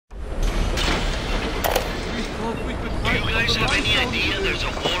guys have any idea there's a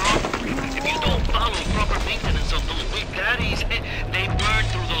war on? If you don't follow proper maintenance on those big daddies, they burn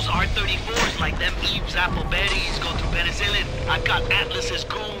through those R-34s like them Eve's apple berries go through penicillin. I've got Atlas's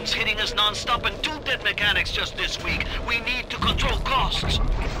goons hitting us non-stop and 2 dead mechanics just this week. We need to control costs.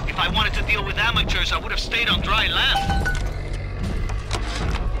 If I wanted to deal with amateurs, I would have stayed on dry land.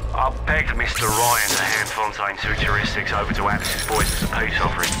 I begged Mr. Ryan to hand Fontaine's heuristics over to Atlas's boys as a peace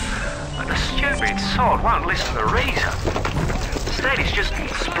offering, but the stupid sod won't listen to reason. Instead, he's just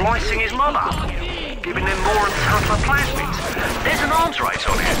splicing his mob up, giving them more and tougher plasmids. There's an arms race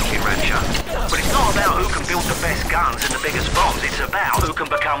on here, Kid Rancher, but it's not about who can build the best guns and the biggest bombs. It's about who can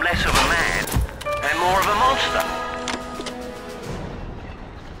become less of a man and more of a monster.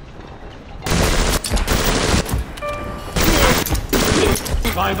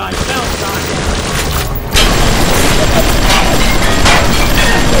 By myself,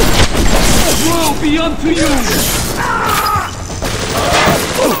 woe be unto you!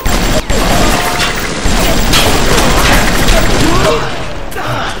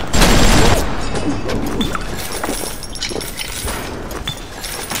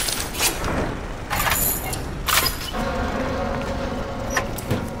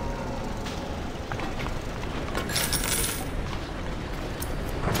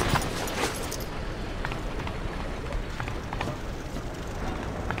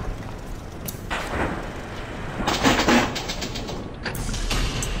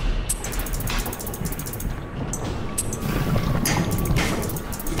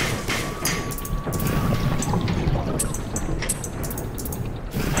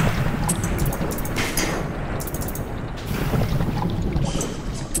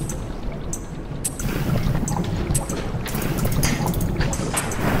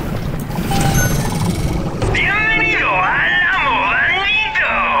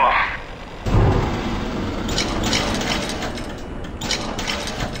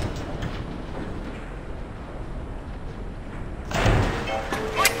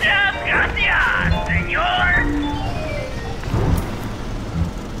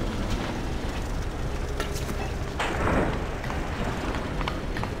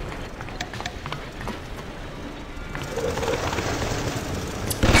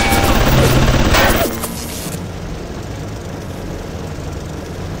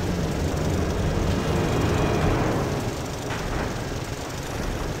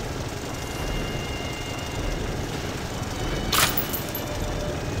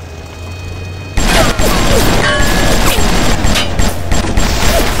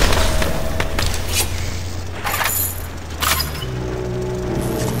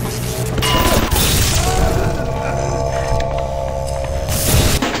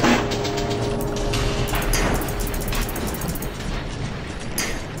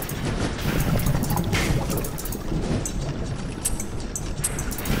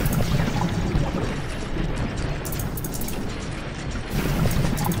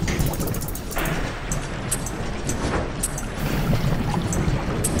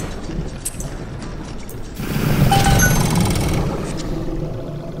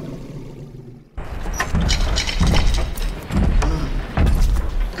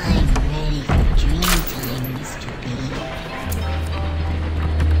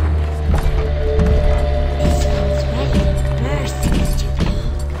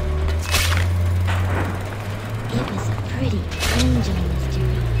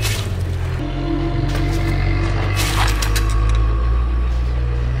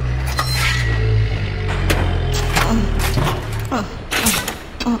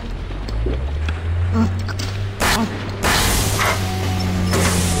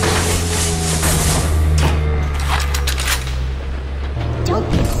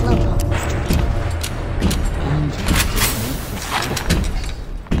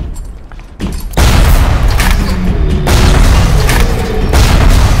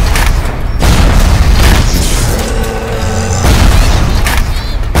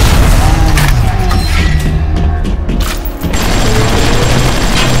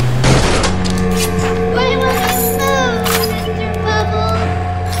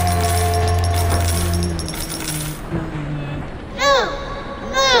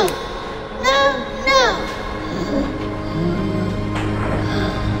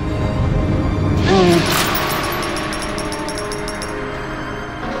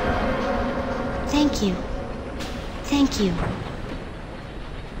 Thank you. Thank you.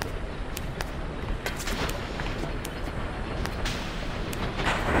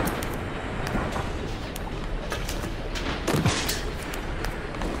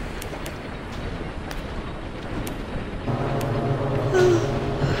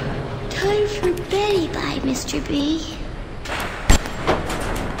 Time for Betty, bye, Mr. B.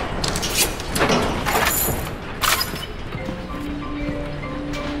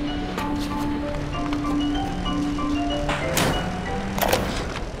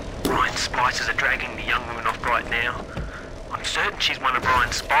 devices are dragging the young woman off right now. I'm certain she's one of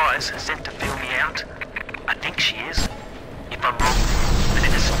Ryan's spies, sent to feel me out. I think she is. If I'm wrong, an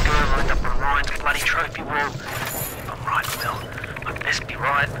innocent girl lined up on Ryan's bloody trophy wall. If I'm right, well, I best be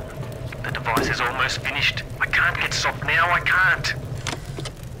right. The device is almost finished. I can't get soft now, I can't.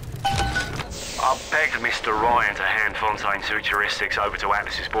 I begged Mr. Ryan to hand Fontaine's heuristics over to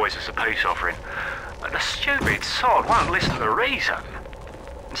Atlas's boys as a peace offering. But the stupid sod won't listen to reason.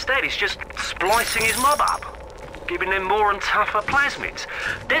 Instead, he's just splicing his mob up, giving them more and tougher plasmids.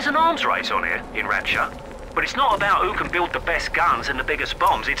 There's an arms race on here in Rapture, but it's not about who can build the best guns and the biggest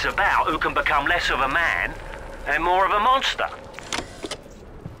bombs. It's about who can become less of a man and more of a monster.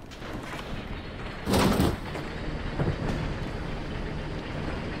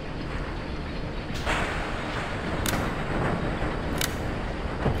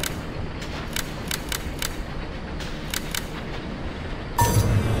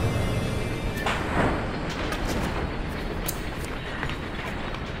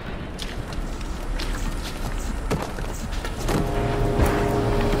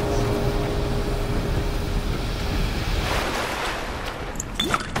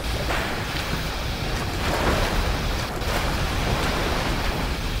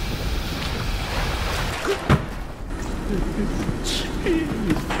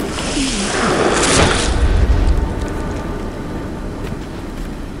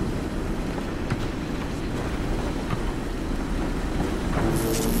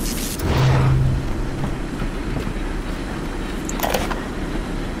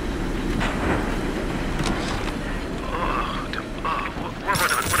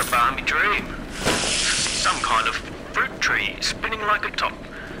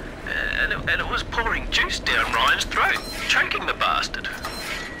 And it was pouring juice down Ryan's throat, choking the bastard.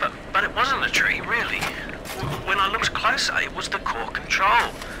 But it wasn't a tree, really. When I looked closer, it was the core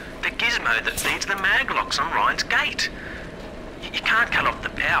control, the gizmo that feeds the mag locks on Ryan's gate. You can't cut off the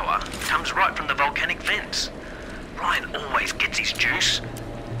power. It comes right from the volcanic vents. Ryan always gets his juice.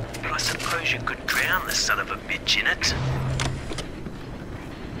 But I suppose you could drown the son of a bitch in it.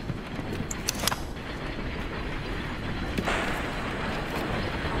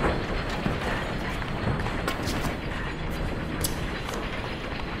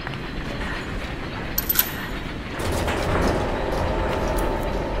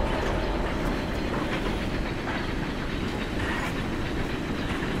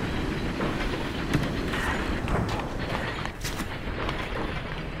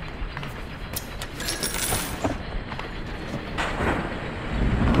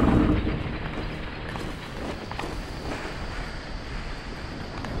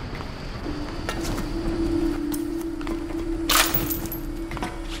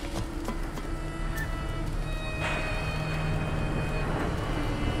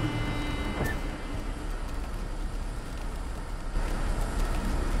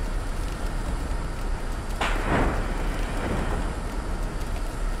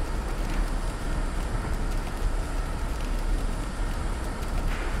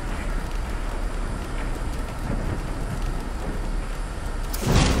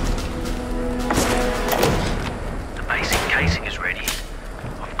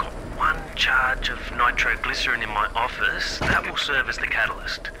 Nitroglycerin in my office. That will serve as the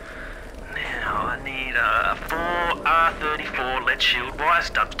catalyst. Now I need 4 R34 lead shield wire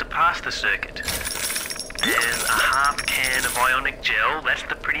stubs to pass the circuit. And a half can of ionic gel. That's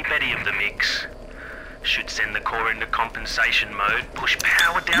the pretty Betty of the mix. Should send the core into compensation mode, push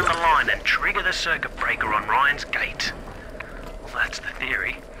power down the line and trigger the circuit breaker on Ryan's gate. Well, that's the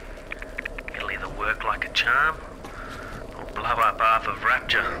theory. It'll either work like a charm or blow up half of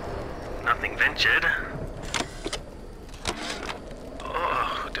Rapture. Nothing ventured.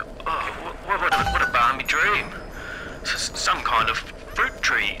 What a balmy dream. Some kind of fruit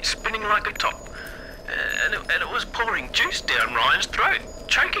tree spinning like a top. And it was pouring juice down Ryan's throat,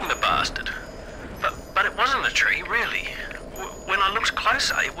 choking the bastard. But it wasn't a tree, really. When I looked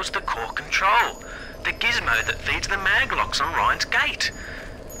closer, it was the core control, the gizmo that feeds the mag locks on Ryan's gate.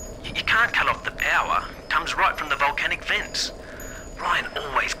 You can't cut off the power. It comes right from the volcanic vents. Ryan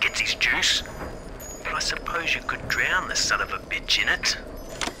always gets his juice. But I suppose you could drown the son of a bitch in it.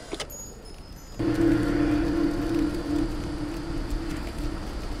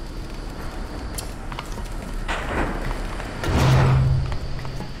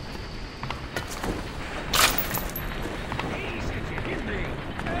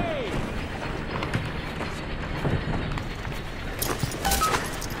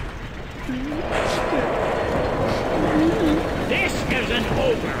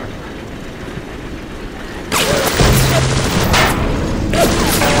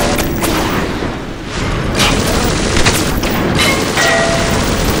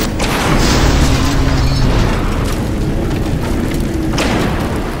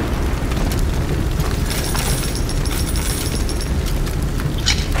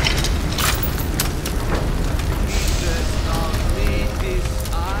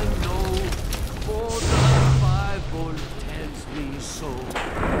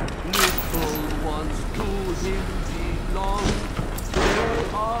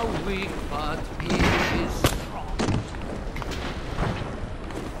 are weak, but he is strong.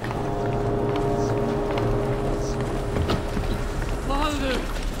 Father,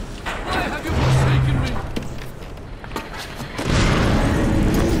 why have you forsaken me?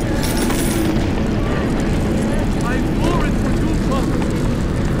 I bore it for you, Father.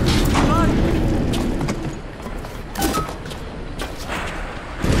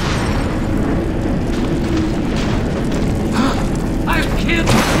 I'll kill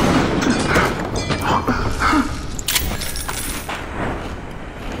you!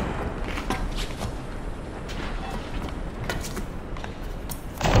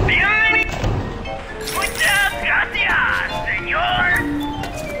 Muchas gracias, señor.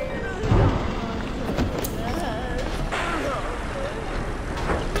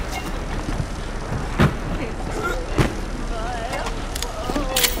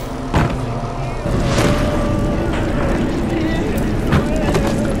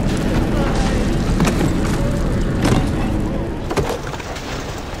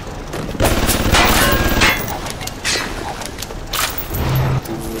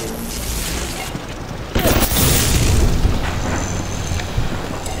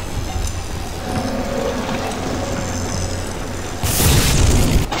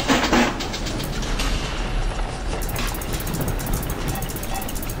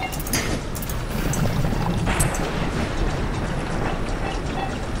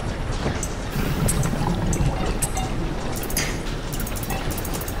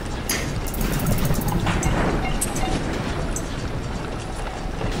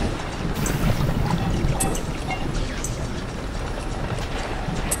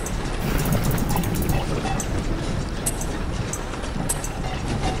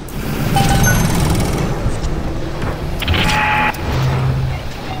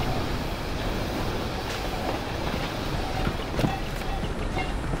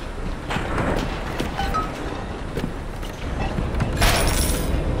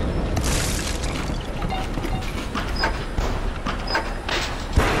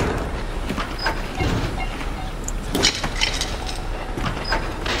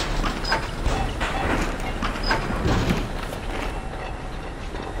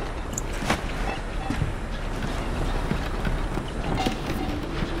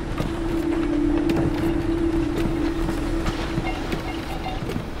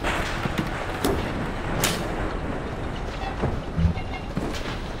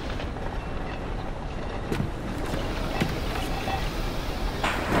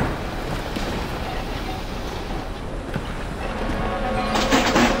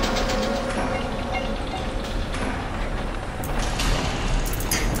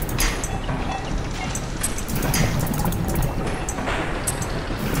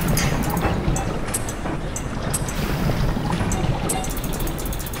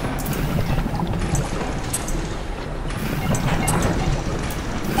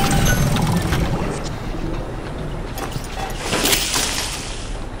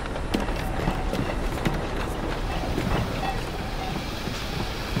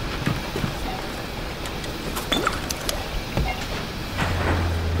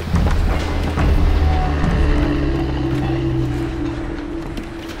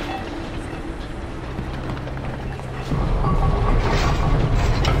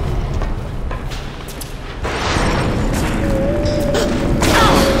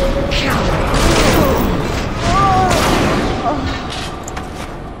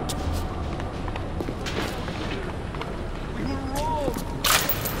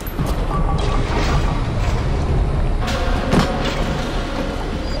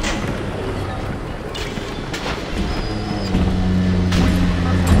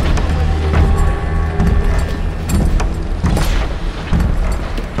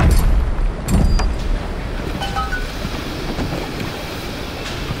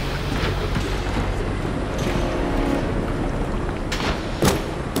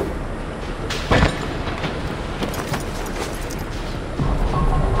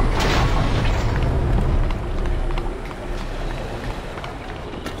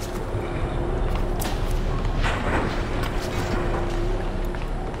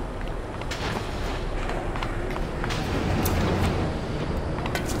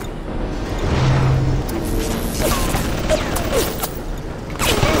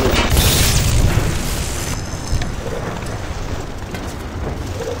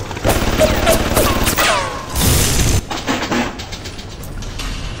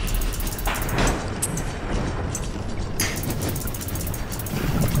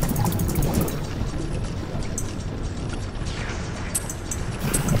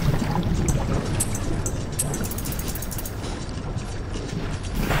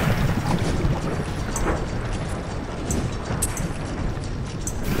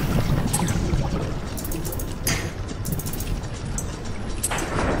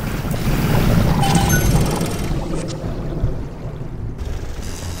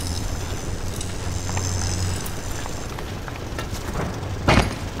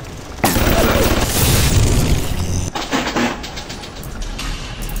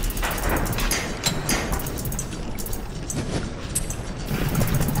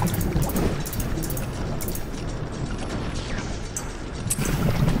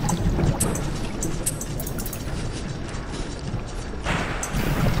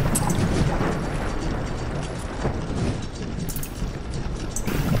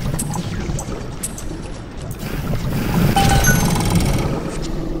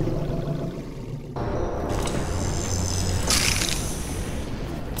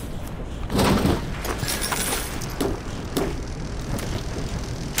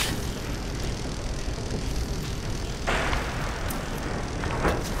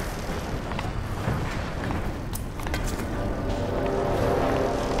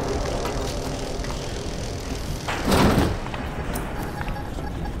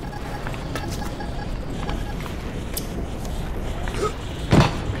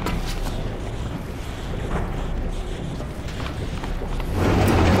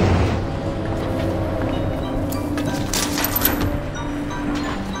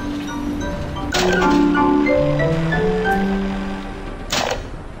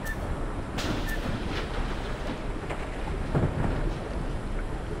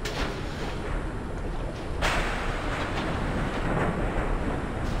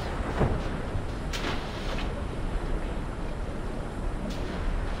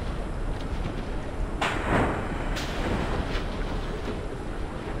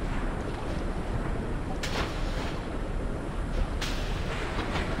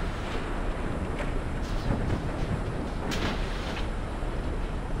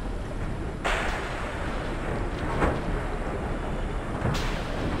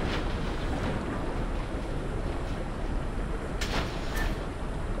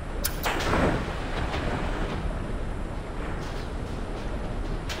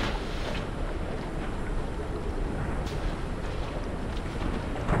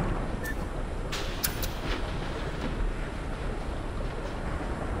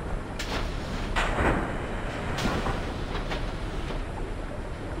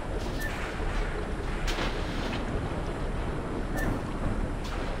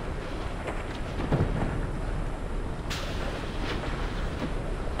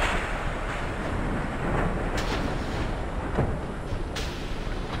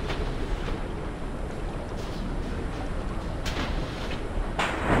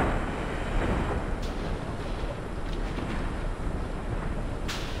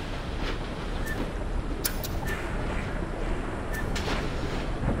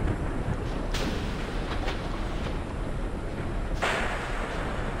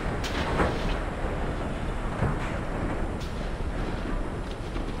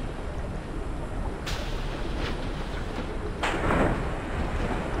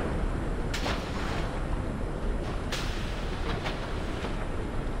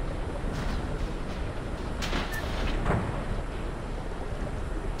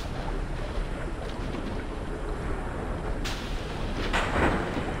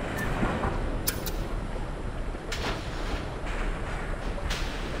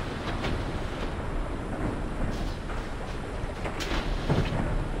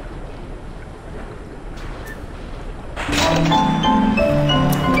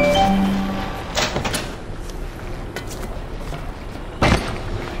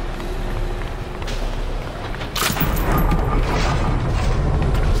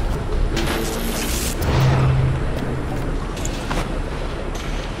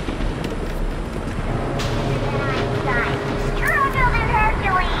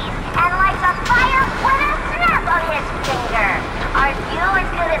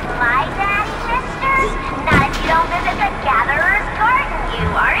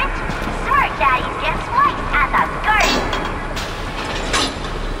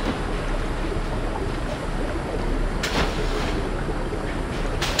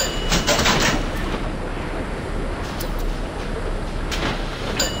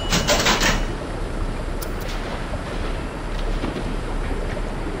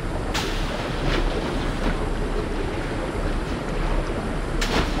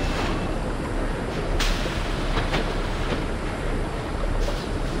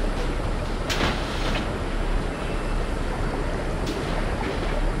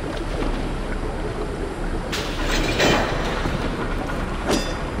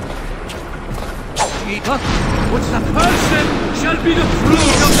 Which the person shall be the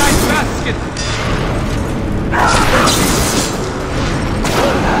fruit of thy basket.